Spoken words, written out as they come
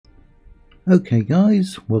Okay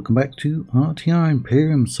guys, welcome back to RTR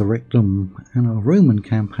Imperium Surrectum and our Roman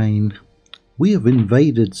campaign. We have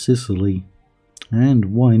invaded Sicily, and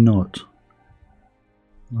why not?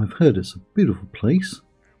 I've heard it's a beautiful place.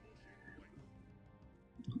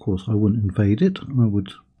 Of course I wouldn't invade it, I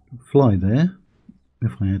would fly there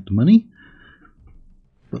if I had the money.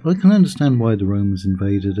 But I can understand why the Romans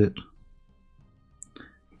invaded it.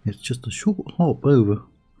 It's just a short hop over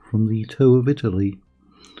from the toe of Italy.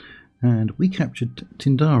 And we captured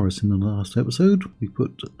Tyndaris in the last episode. We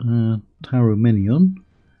put Tauromenion.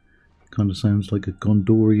 Kind of sounds like a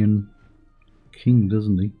Gondorian king,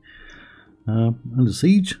 doesn't he? Under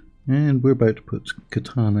siege. And we're about to put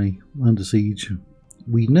Catane under siege.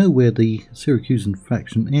 We know where the Syracusan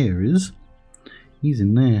faction heir is. He's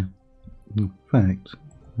in there. In fact,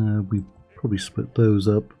 we probably split those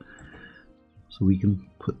up so we can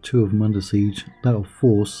put two of them under siege. That'll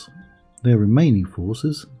force their remaining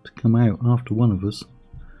forces to come out after one of us.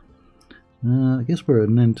 I guess we're at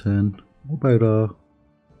an end turn. What about our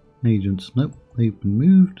agents? Nope, they've been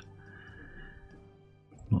moved.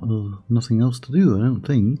 Nothing else to do, I don't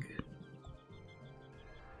think.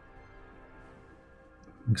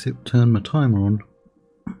 Except turn my timer on.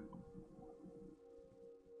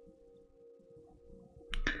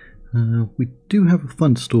 We do have a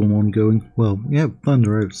thunderstorm ongoing. Well, we have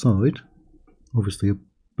thunder outside. Obviously a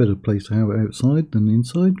better place to have it outside than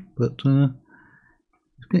inside, but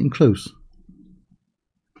it's getting close.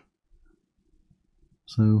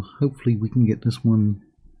 So hopefully we can get this one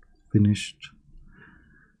finished.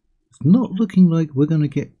 It's not looking like we're going to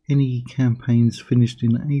get any campaigns finished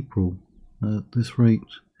in April at this rate.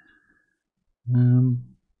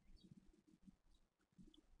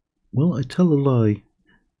 Well, I tell a lie.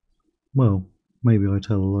 Well, maybe I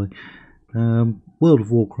tell a lie. World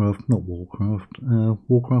of Warcraft, not Warcraft,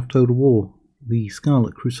 Warcraft Total War. The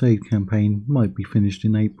Scarlet Crusade campaign might be finished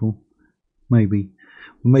in April. Maybe.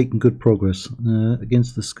 We're making good progress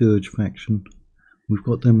against the Scourge faction. We've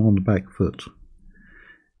got them on the back foot.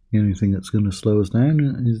 The only thing that's going to slow us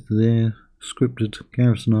down is their scripted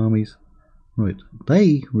garrison armies. Right,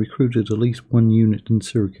 they recruited at least one unit in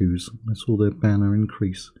Syracuse. I saw their banner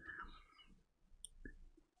increase.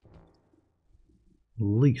 At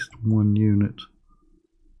least one unit.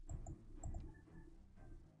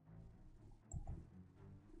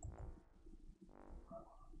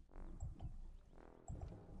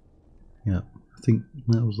 Yeah, I think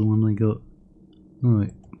that was the one they got.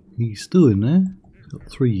 Alright, he's still in there. He's got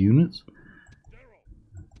 3 units.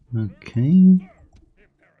 Okay.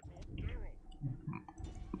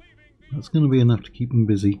 That's going to be enough to keep him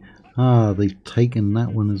busy. Ah, they've taken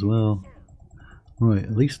that one as well. Right,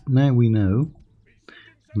 at least now we know.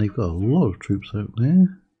 And they've got a lot of troops out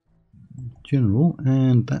there. General,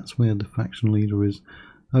 and that's where the faction leader is.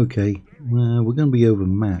 Okay, we're going to be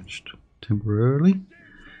overmatched temporarily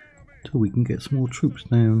until we can get some more troops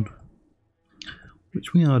down,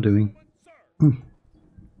 which we are doing.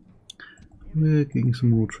 We're getting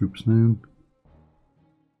some more troops down.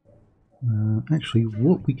 Actually,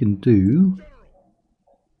 what we can do,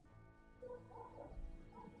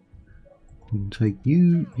 we can take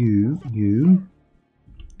you.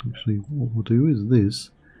 Actually, what we'll do is this.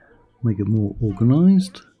 Make it more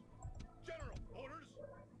organised.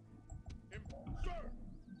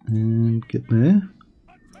 And get there.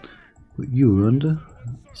 Put you under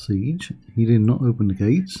siege. He did not open the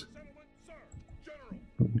gates.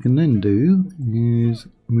 What we can then do is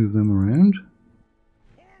move them around.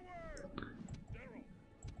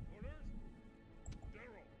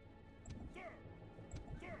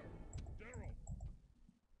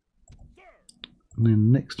 And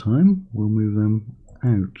then next time we'll move them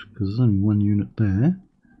out because there's only one unit there.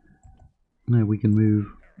 Now we can move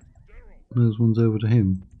those ones over to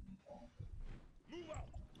him.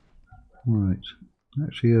 Right,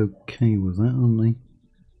 actually okay with that, aren't they?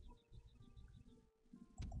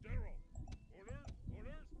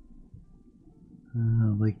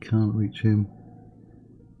 They can't reach him.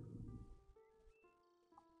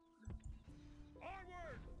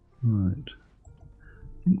 Right.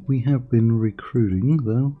 I think we have been recruiting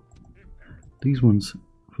though. These ones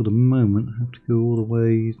for the moment have to go all the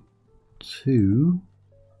way to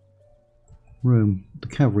Rome. The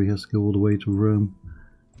cavalry has to go all the way to Rome.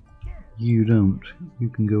 You don't. You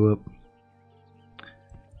can go up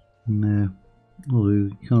in there. Although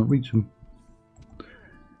you can't reach them.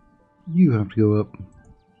 You have to go up.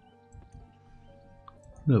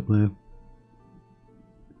 Get up there.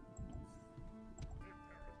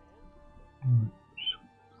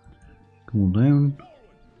 Come on down.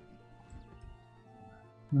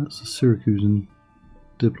 That's a Syracusan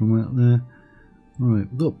diplomat there. Right,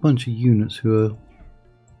 we've got a bunch of units who are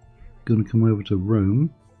going to come over to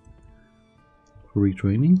Rome for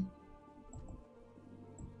retraining.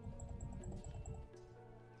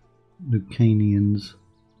 Lucanians.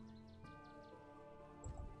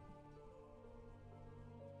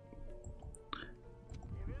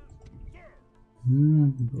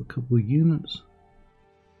 We've got a couple of units.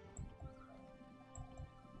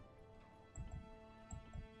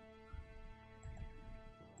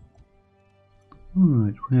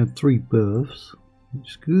 Alright, we had 3 births, which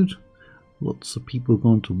is good. Lots of people have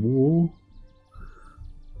gone to war.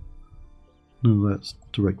 None of that's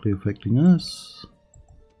directly affecting us.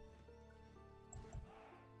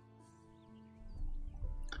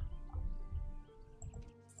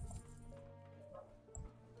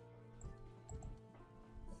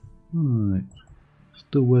 Alright,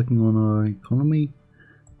 still working on our economy.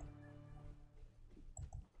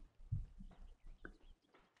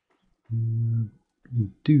 We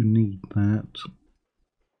do need that,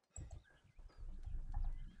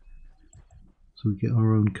 so we get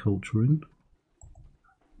our own culture in.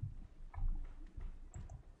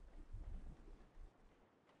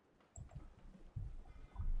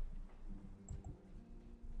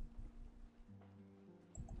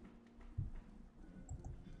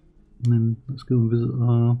 And then let's go and visit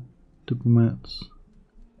our diplomats.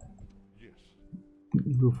 Yes.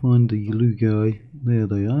 We'll find the Yalugai. There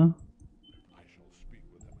they are. I shall speak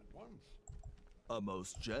with them at once. A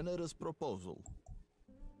most generous proposal.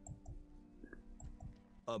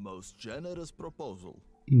 A most generous proposal.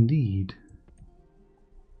 Indeed.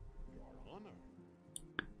 Your honor.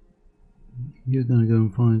 You're going to go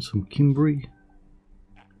and find some Kimbri.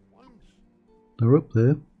 At once. They're up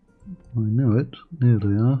there. I know it. There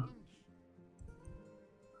they are.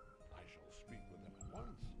 I shall speak with them at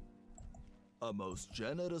once. A most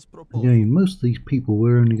generous proposal. Again, most of these people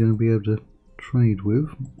we're only going to be able to trade with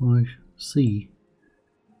by sea.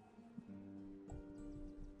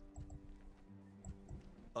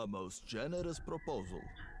 A most generous proposal.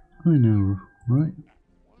 I know, right?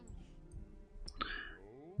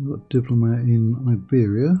 We've got a diplomat in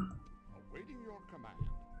Iberia. Awaiting your command.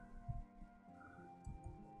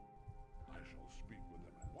 I shall speak with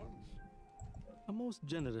them at once. A most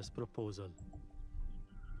generous proposal.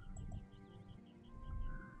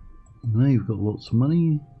 Now you've got lots of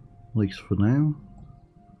money, at least for now.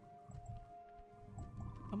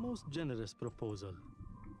 A most generous proposal.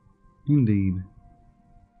 Indeed.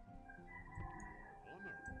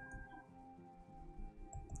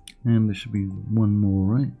 And there should be one more,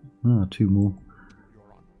 right? Ah, 2 more. Your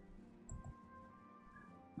honor.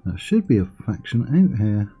 There should be a faction out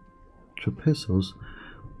here. Trapesos.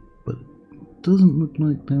 But it doesn't look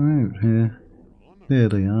like they're out here. There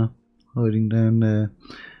they are. Hiding down there.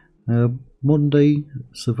 Modern day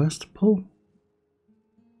Sevastopol?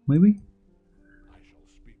 Maybe? I shall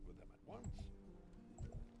speak with them at once.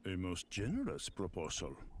 A most generous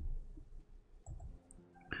proposal.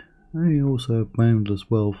 They also have boundless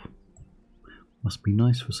wealth. Must be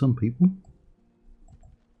nice for some people.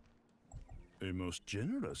 A most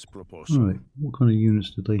generous proposal. Alright, what kind of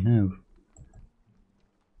units do they have?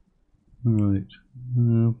 Alright,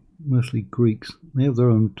 mostly Greeks. They have their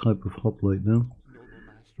own type of hoplite though. Noble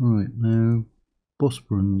master. Alright, now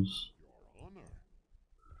Bosporans. Your honor.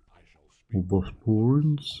 I shall Or speak.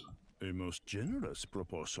 Bosporans. A most generous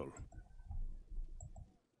proposal.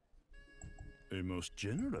 A most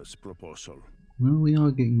generous proposal. Well, we are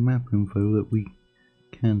getting map info that we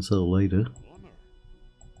can sell later. Honor.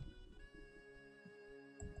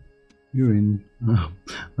 You're in. Oh,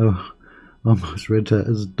 I almost read that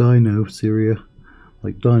as Dino Syria,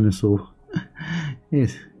 like dinosaur.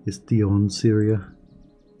 It's Dion Syria.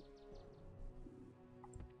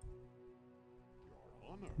 Your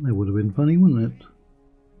honor. That would have been funny, wouldn't it?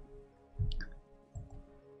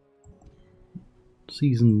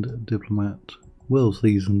 Seasoned diplomat. Well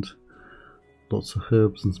seasoned. Lots of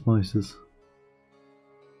herbs and spices.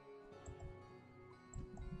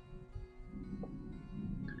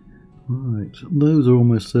 Right, those are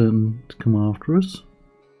almost certain to come after us.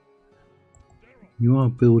 You are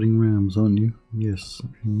building rams, aren't you? Yes.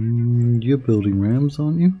 And you're building rams,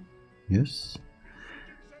 aren't you? Yes.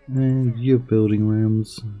 And you're building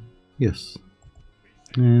rams. Yes.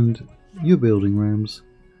 And you're building rams.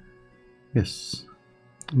 Yes.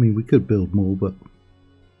 I mean, we could build more, but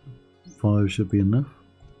 5 should be enough.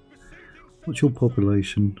 What's your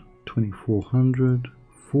population? 2,400,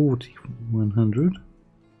 4,100,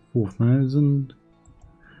 4,000,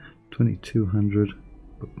 2,200.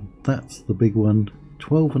 But that's the big one.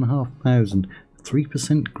 12,500.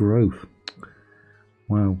 3% growth.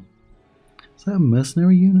 Wow. Is that a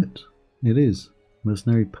mercenary unit? It is.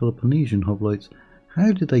 Mercenary Peloponnesian hoplites.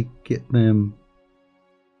 How did they get them?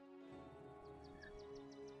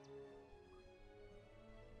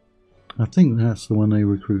 I think that's the one they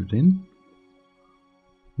recruited in,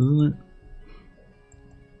 isn't it?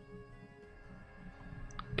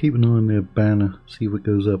 Keep an eye on their banner, see if it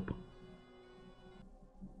goes up.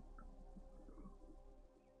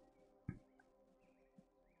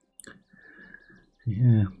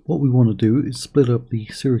 Yeah, what we want to do is split up the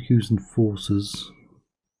Syracusan forces.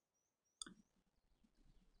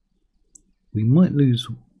 We might lose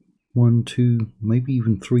 1, 2, maybe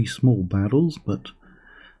even 3 small battles, but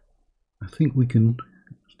I think we can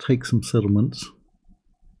take some settlements.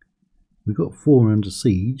 We've got 4 under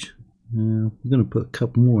siege. We're going to put a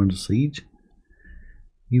couple more under siege.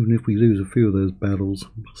 Even if we lose a few of those battles,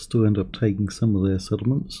 we'll still end up taking some of their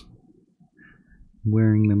settlements,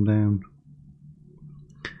 wearing them down.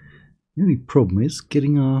 The only problem is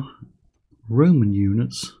getting our Roman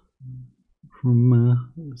units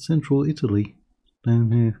from central Italy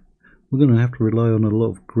down here. We're going to have to rely on a lot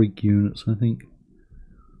of Greek units, I think,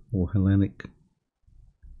 or Hellenic.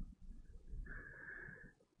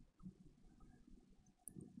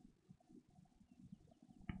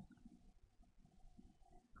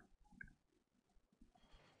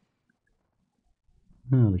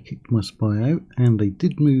 They kicked my spy out, and they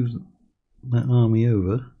did move that army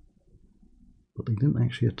over, but they didn't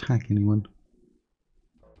actually attack anyone.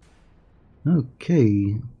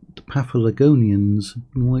 Okay, the Paphlagonians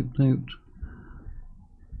have been wiped out.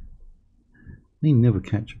 They never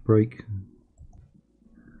catch a break.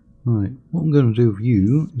 Right, what I'm going to do with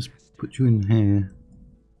you is put you in here,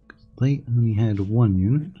 because they only had 1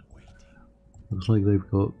 unit. Looks like they've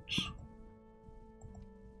got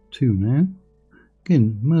 2 now.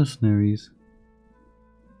 Again, mercenaries.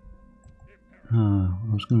 I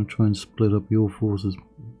was going to try and split up your forces.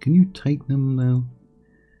 Can you take them now?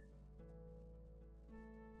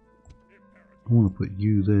 I want to put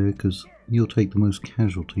you there because you'll take the most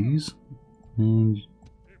casualties and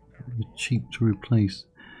you're cheap to replace.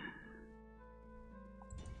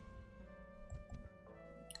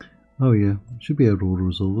 Oh yeah, should be able to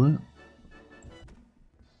resolve that.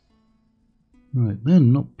 Right, they're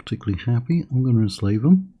not particularly happy. I'm going to enslave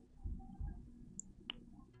them.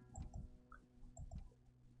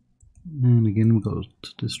 And again, we've got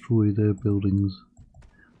to destroy their buildings.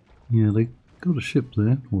 Yeah, they got a ship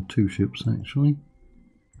there, or 2 ships actually.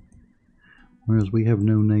 Whereas we have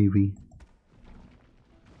no navy.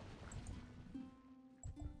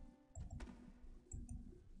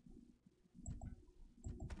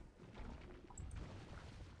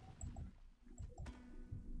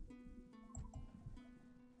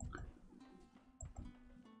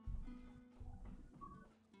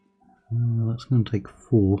 That's going to take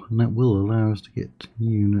 4, and that will allow us to get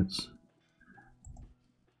units.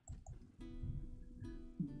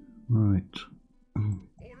 Right.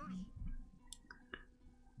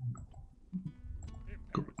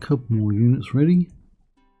 Got a couple more units ready.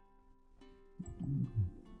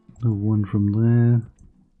 Another one from there.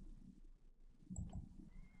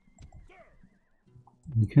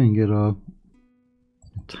 We can get our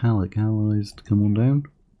Italic allies to come on down.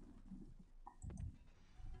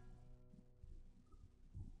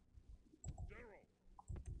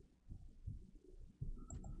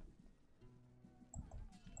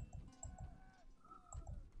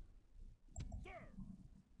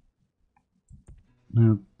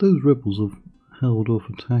 Now, those rebels have held off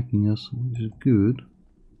attacking us, which is good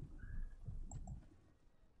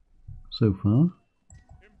so far.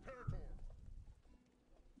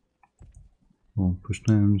 Well, push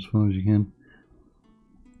down as far as you can.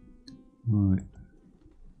 Right.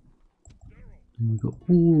 And we've got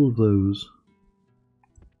all of those.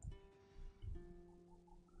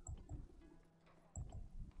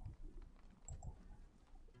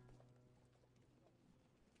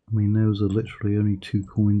 I mean, those are literally only 2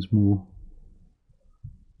 coins more.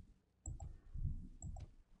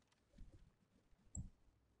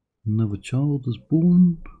 Another child is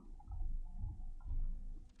born.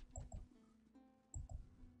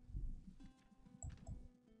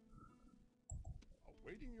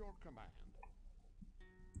 Awaiting your command.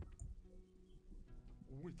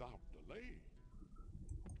 Without delay.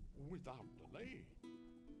 Without delay.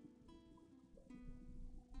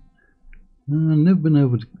 I've never been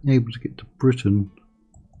able to get to Britain.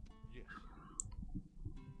 Yes.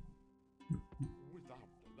 Without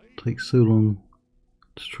delay. Takes so long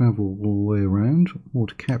to travel all the way around, or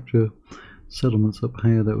to capture settlements up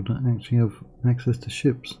here that would actually have access to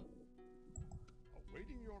ships.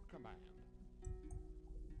 Awaiting your command.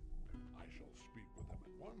 I shall speak with them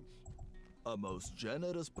at once. A most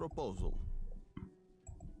generous proposal.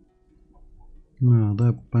 No, they're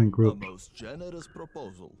A bankrupt. most generous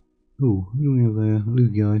proposal. Oh, who do we have there?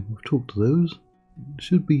 Lugi. We've talked to those. It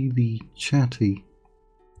should be the chatty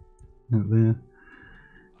out there.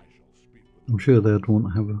 I shall speak with I'm sure they'd want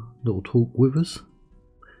to have a little talk with us.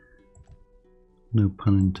 No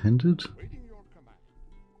pun intended. awaiting your command.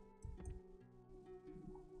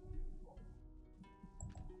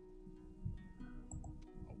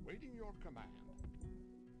 Awaiting your command.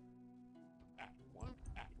 At once.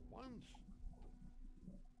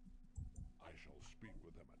 I shall speak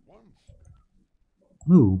with them at once.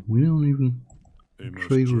 Oh, we don't even A most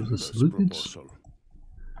trade with the generous Seleucids. proposal.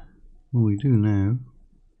 Well, we do now.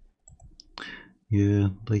 Yeah,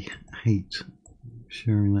 they hate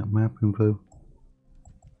sharing that map info.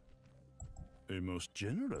 A most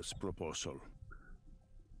generous proposal.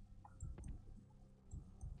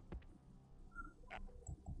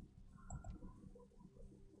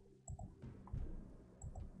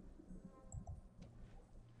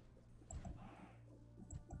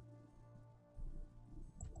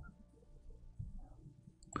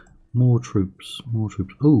 More troops, more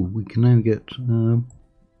troops. Oh, we can now get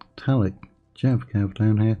Talic, Javcav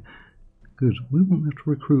down here. Good. We won't have to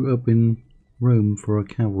recruit up in Rome for our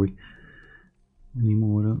cavalry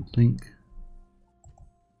anymore, I don't think.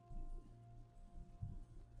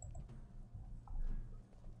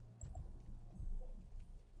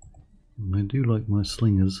 And I do like my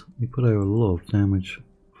slingers. They put out a lot of damage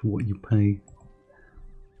for what you pay.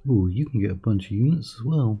 Oh, you can get a bunch of units as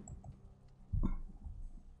well.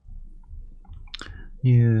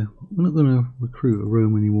 Yeah, we're not going to recruit a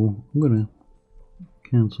Rome anymore. I'm going to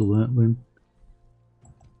cancel that then.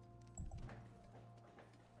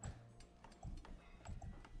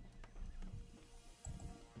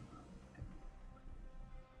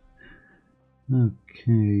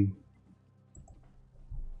 Okay.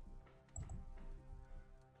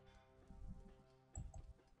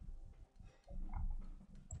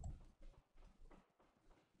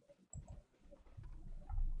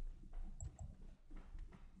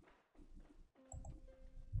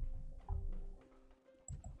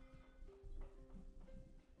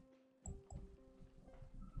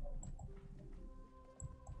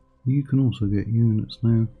 You can also get units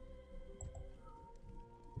now.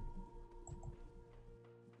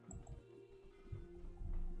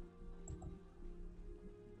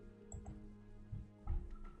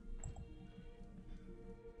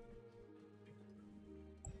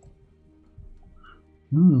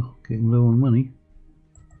 Oh, getting low on money.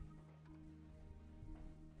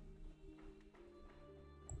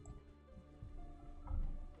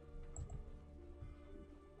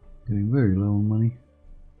 Getting very low on money.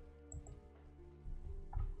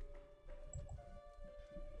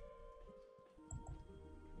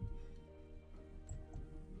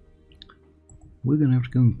 We're going to have to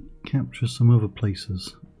go and capture some other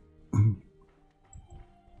places.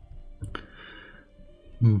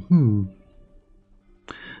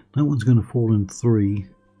 That one's going to fall in 3.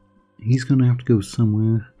 He's going to have to go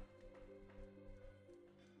somewhere.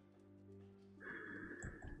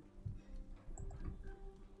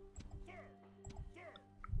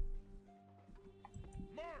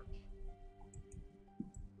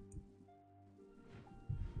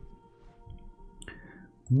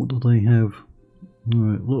 What do they have?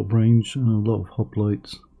 Alright, a lot of range and a lot of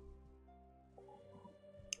hoplites.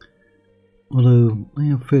 Although they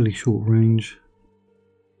have fairly short range.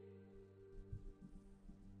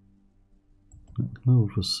 Level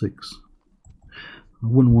for 6. I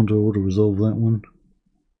wouldn't want to auto resolve that one.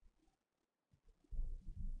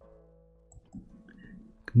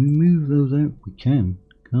 Can we move those out? We can,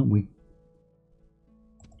 can't we?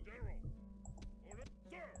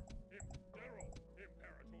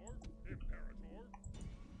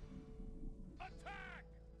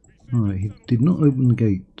 Alright, he did not open the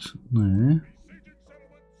gate there.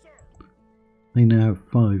 They now have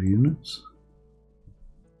 5 units.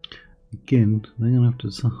 Again, they're going to have to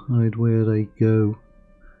decide where they go.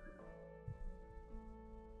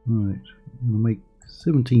 Right, I'm going to make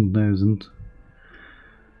 17,000.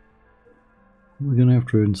 We're going to have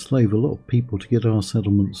to enslave a lot of people to get our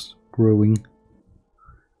settlements growing.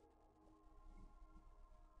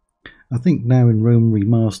 I think now in Rome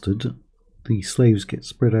Remastered, the slaves get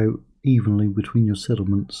spread out evenly between your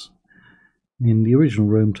settlements. In the original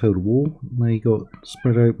Rome Total War, they got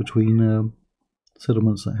spread out between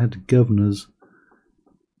settlements that had governors.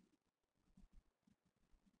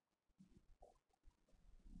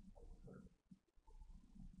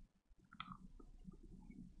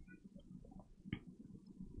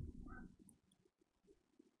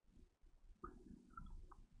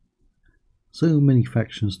 So many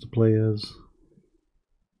factions to play as.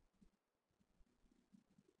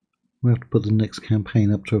 we have to put the next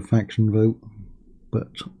campaign up to a faction vote, but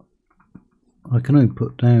I can only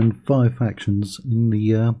put down 5 factions in the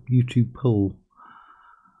YouTube poll,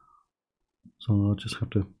 so I'll just have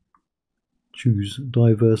to choose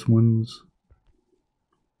diverse ones.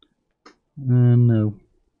 And no,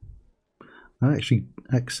 I actually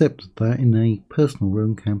accepted that in a personal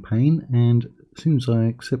Rome campaign, and as soon as I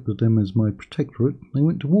accepted them as my protectorate, they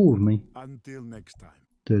went to war with me. Until next time.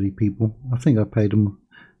 Dirty people. I think I paid them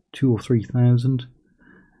 2,000 or 3,000.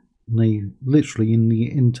 And they literally, in the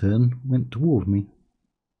intern, went to war with me.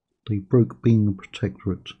 They broke being a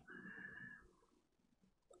protectorate.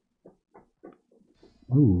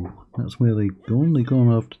 Ooh, that's where they've gone. They've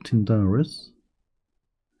gone after Tyndaris.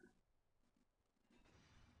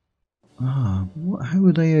 Ah, how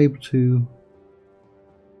were they able to...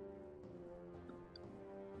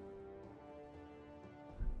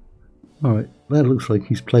 Alright, that looks like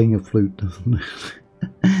he's playing a flute, doesn't it?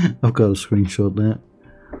 I've got a screenshot of that.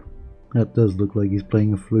 That does look like he's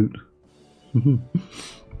playing a flute.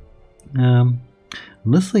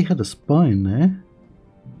 Unless they had a spy in there.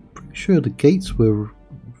 Pretty sure the gates were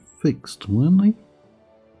fixed, weren't they?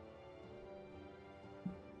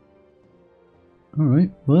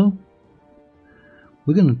 Alright, well,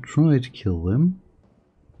 we're going to try to kill them.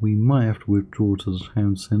 We might have to withdraw to the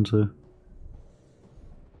town centre.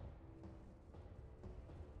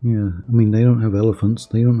 Yeah, I mean, they don't have elephants,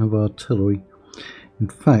 they don't have artillery. In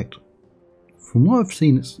fact, from what I've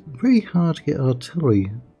seen, it's very hard to get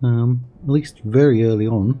artillery, at least very early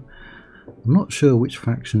on. I'm not sure which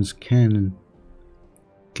factions can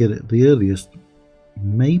get it the earliest.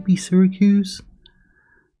 Maybe Syracuse?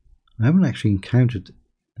 I haven't actually encountered,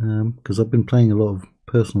 because I've been playing a lot of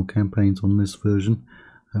personal campaigns on this version.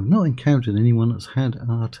 I've not encountered anyone that's had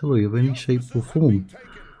artillery of any shape or form.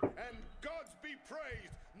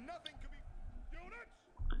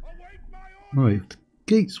 Right, if the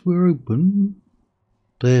gates were open,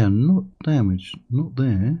 they are not damaged, not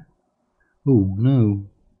there. Oh no,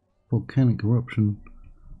 volcanic eruption.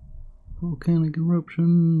 Volcanic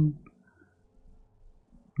eruption.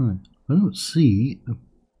 Right, I don't see a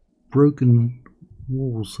broken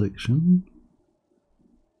wall section.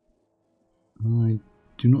 I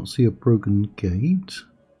do not see a broken gate.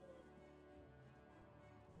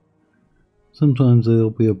 Sometimes there'll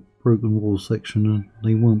be a broken wall section and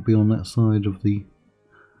they won't be on that side of the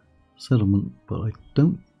settlement, but I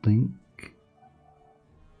don't think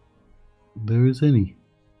there is any.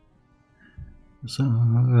 So,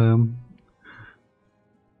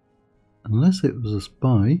 unless it was a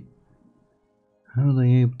spy, how are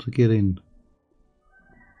they able to get in?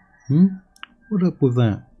 What up with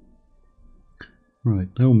that? Right,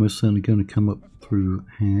 they're almost certainly going to come up through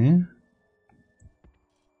here.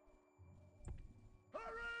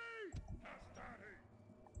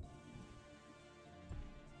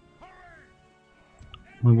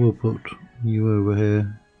 I will put you over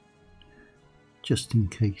here, just in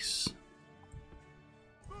case.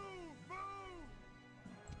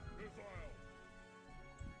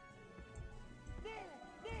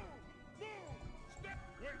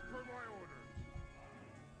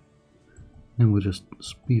 And we'll just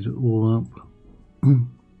speed it all up.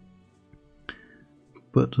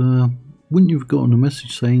 But wouldn't you have gotten a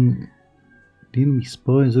message saying the enemy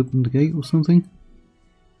spy has opened the gate or something?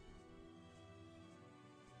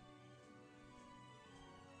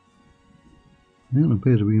 They don't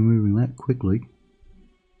appear to be moving that quickly.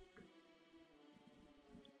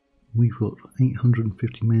 We've got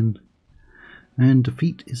 850 men, and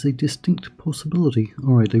defeat is a distinct possibility.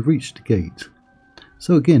 Alright, they've reached the gate.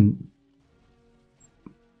 So again,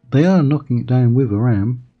 they are knocking it down with a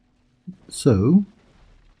ram, so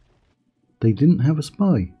they didn't have a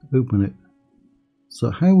spy open it.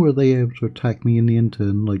 So how were they able to attack me in the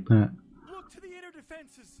intern like that? Look to the inner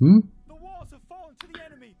defenses. The walls have fallen to the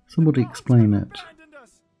enemy. Somebody explain that.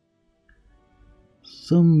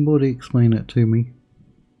 Somebody explain that to me.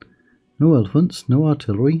 No elephants, no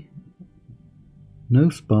artillery, no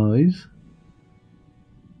spies.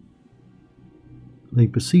 They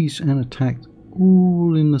besieged and attacked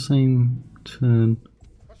all in the same turn.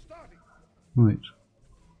 Right.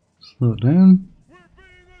 Slow it down.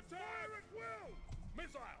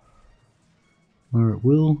 Fire at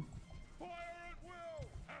will.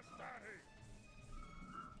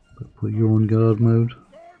 But put you on guard mode.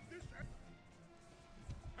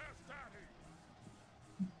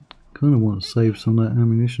 Kind of want to save some of that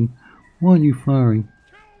ammunition. Why aren't you firing?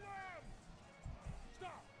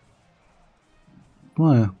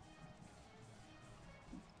 Fire.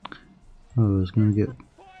 Oh, it's going to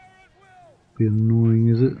be annoying,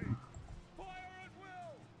 is it?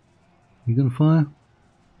 You going to fire?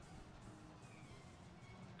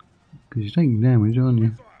 Because you're taking damage, aren't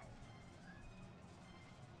you?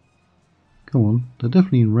 Come on, they're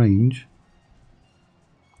definitely in range.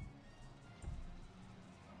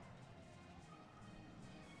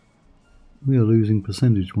 We are losing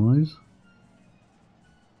percentage-wise.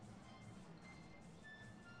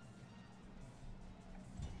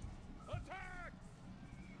 I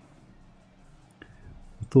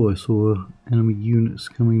thought I saw enemy units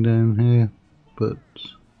coming down here, but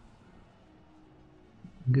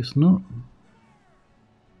I guess not.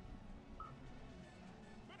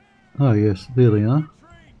 Ah yes, there they are.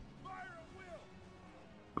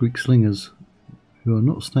 Greek slingers, who are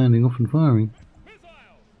not standing off and firing.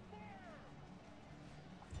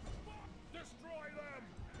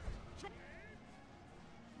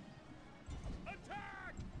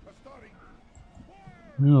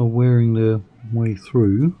 They are wearing their way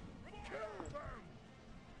through.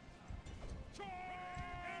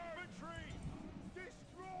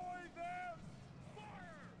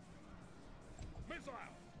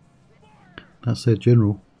 That's their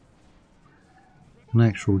general. An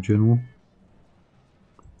actual general.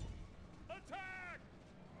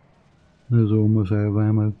 Those are almost out of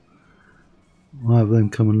ammo. I'll have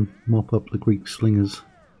them come and mop up the Greek slingers,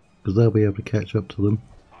 because they'll be able to catch up to them.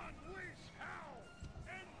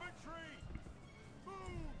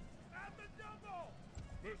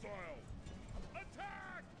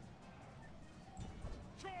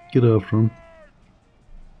 Get after them.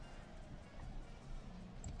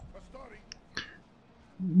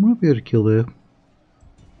 Might be able to kill their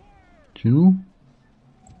general.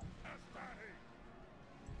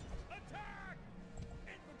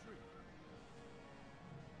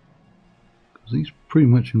 Because he's pretty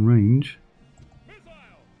much in range.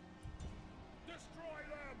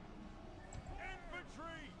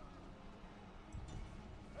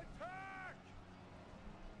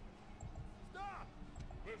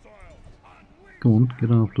 Come on, get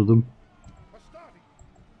after them.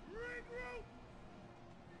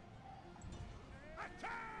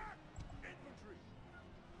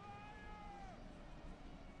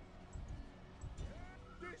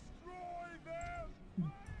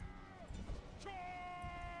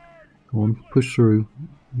 Go on, push through.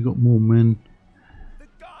 We got more men.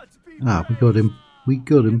 Ah, we got him. We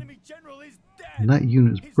got him. And that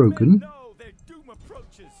unit's broken.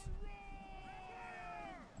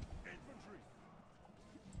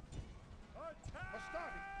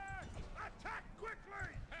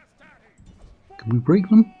 Can we break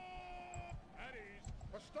them?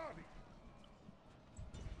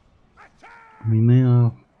 I mean, they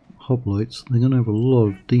are hoplites. They're going to have a lot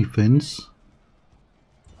of defense.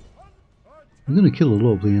 I'm going to kill a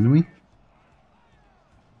lot of the enemy.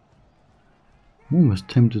 I'm almost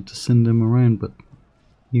tempted to send them around, but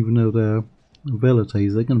even though they're velites,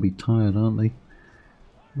 they're going to be tired, aren't they?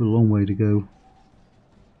 A long way to go.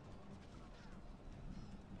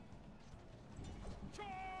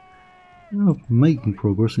 Oh, making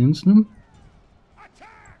progress against them.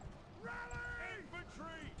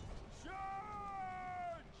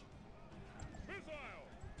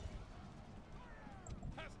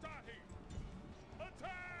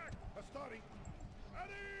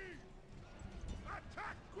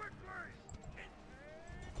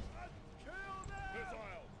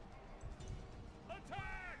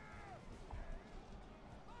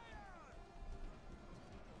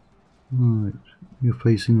 Right, you're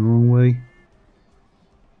facing the wrong way.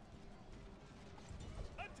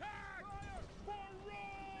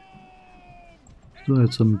 Still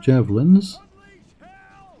had some javelins.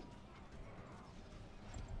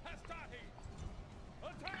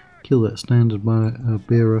 Kill that standard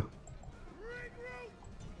bearer.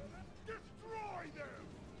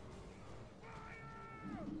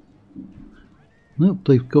 Nope,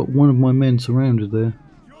 they've got one of my men surrounded there.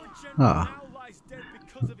 Ah.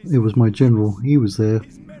 It was my general, he was there.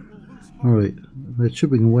 Alright, they're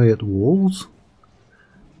chipping away at the walls.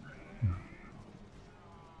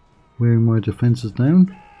 Wearing my defences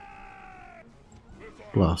down.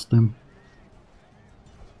 Blast them.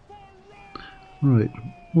 Alright,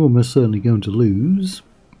 we're almost certainly going to lose.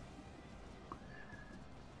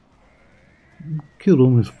 Killed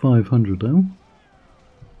almost 500 though.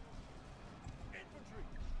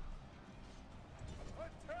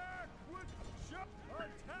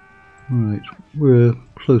 Right, we're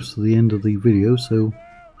close to the end of the video, so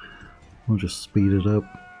I'll just speed it up.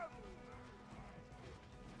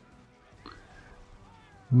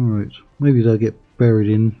 Alright, maybe they'll get buried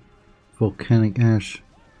in volcanic ash.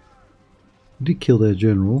 I did kill their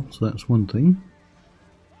general, so that's one thing.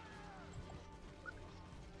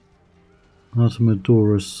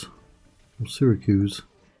 Artemidorus, or Syracuse.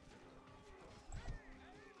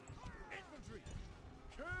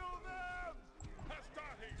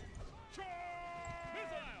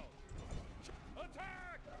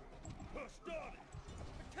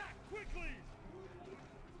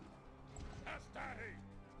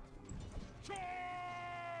 Charge!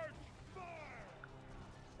 Fire!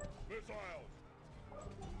 Missiles!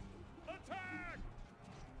 Attack!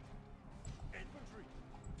 Infantry!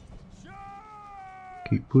 Charge!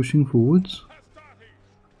 Keep pushing forwards. Hastati!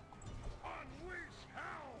 Unleash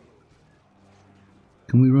hell!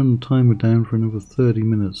 Can we run the timer down for another 30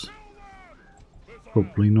 minutes?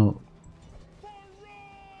 Probably not. For Rome!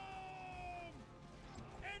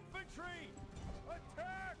 Infantry!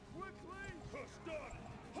 Attack quickly!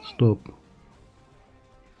 Hastati! Stop.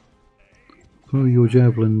 Throw your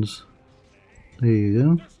javelins. There you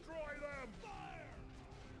go. Destroy them! Fire!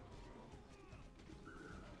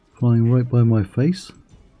 Flying right by my face.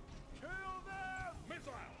 Kill them!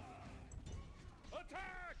 Missile!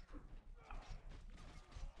 Attack!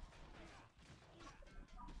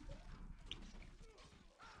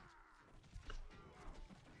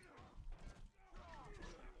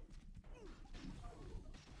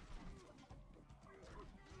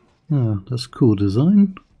 Ah, that's cool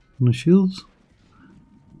design on the shields,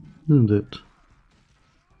 isn't it?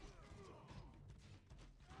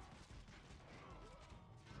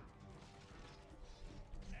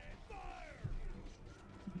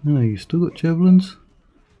 No, you still got javelins?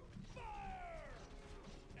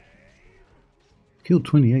 Killed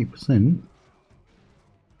 28%.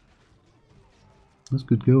 That's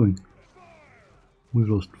good going. We've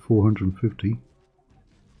lost 450.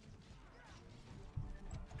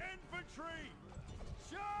 Infantry!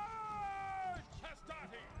 Charge!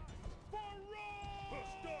 Hastati! For Rome!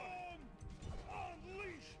 Hastati!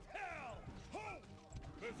 Unleash hell! Hope!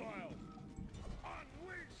 Missiles!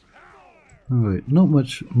 Unleash hell! Alright, not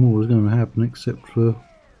much more is going to happen except for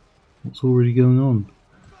what's already going on.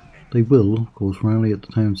 They will, of course, rally at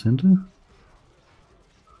the town centre.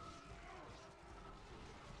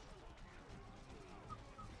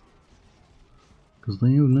 Because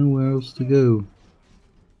they have nowhere else to go.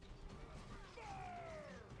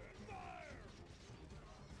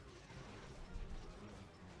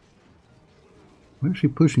 We're actually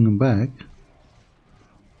pushing them back,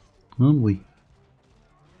 aren't we?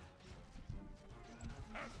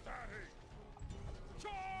 Hastati!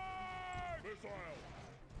 Charge! Missiles!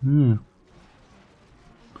 Yeah.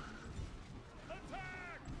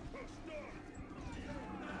 Attack! Hastati!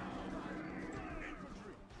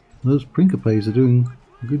 Those Principes are doing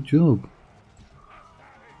a good job.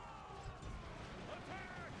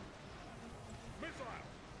 Missile!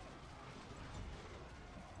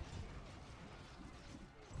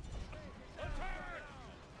 Attack!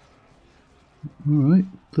 Alright,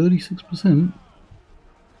 36%. Hastati!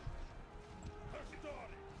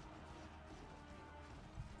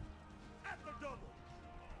 At the double!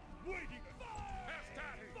 Waiting!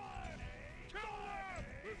 Hastati! Kill them!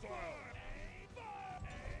 Missile!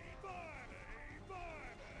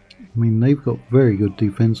 I mean, they've got very good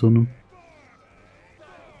defense on them.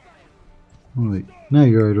 Alright, now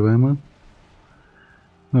you're out of ammo.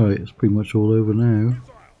 Alright, it's pretty much all over now.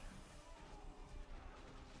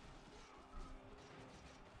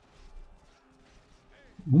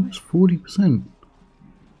 Almost 40%.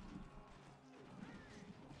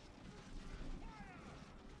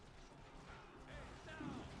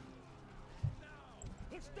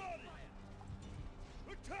 Hastati!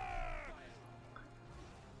 Attack!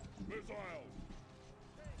 Missiles!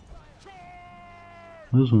 Charge!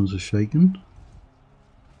 Those ones are shaken.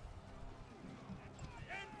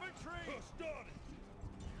 Infantry! Hastati!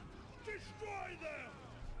 Destroy them!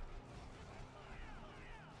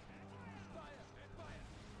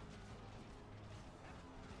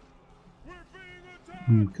 We're being attacked!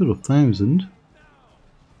 We've got 1,000.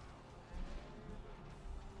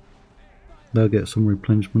 They'll get some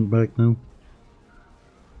replenishment back now.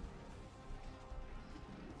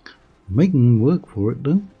 Making them work for it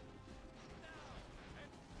though.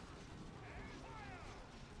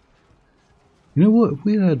 You know what, if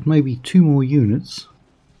we had maybe 2 more units,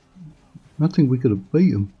 I think we could have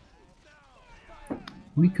beat them.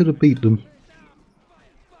 We could have beat them.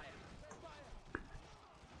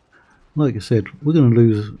 Like I said, we're going to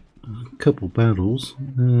lose a couple battles.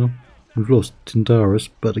 We've lost Tindaris,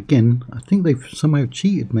 but again, I think they've somehow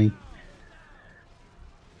cheated me.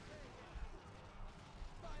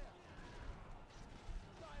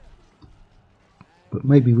 But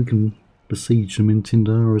maybe we can besiege them in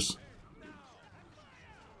Tindaris.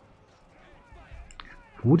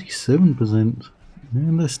 47%.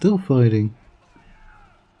 And they're still fighting.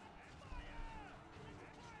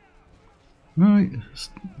 Right,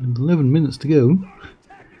 11 minutes to go.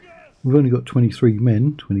 We've only got 23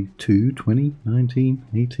 men. 22, 20, 19,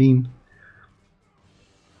 18.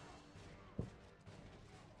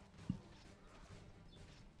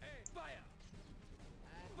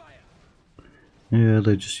 Yeah,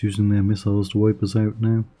 they're just using their missiles to wipe us out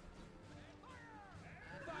now.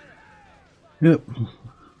 Yep,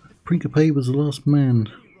 Princape was the last man.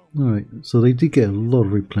 Alright, so they did get a lot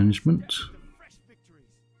of replenishment.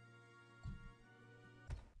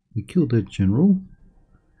 We killed their general.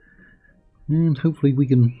 And hopefully we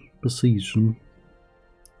can besiege them.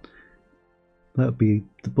 That'd be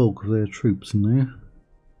the bulk of their troops in there.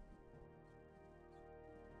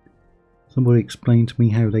 Somebody explain to me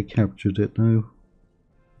how they captured it now.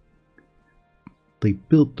 They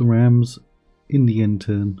built the rams in the end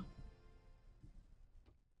turn.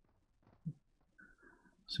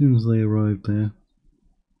 As soon as they arrived there.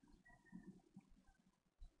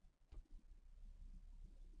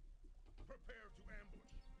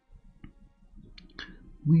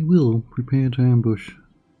 We will prepare to ambush.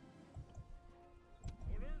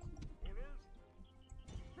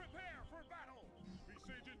 Prepare for battle.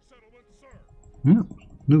 Besieging settlement, sir. Yep,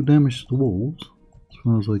 no damage to the walls, as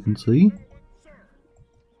far as I can see.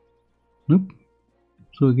 Nope.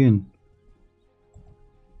 So again,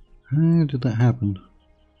 how did that happen?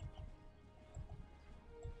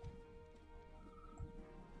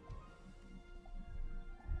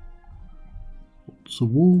 What's the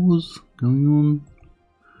wars going on?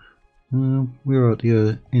 We're at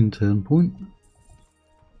the end turn point.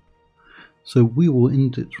 So we will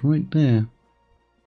end it right there.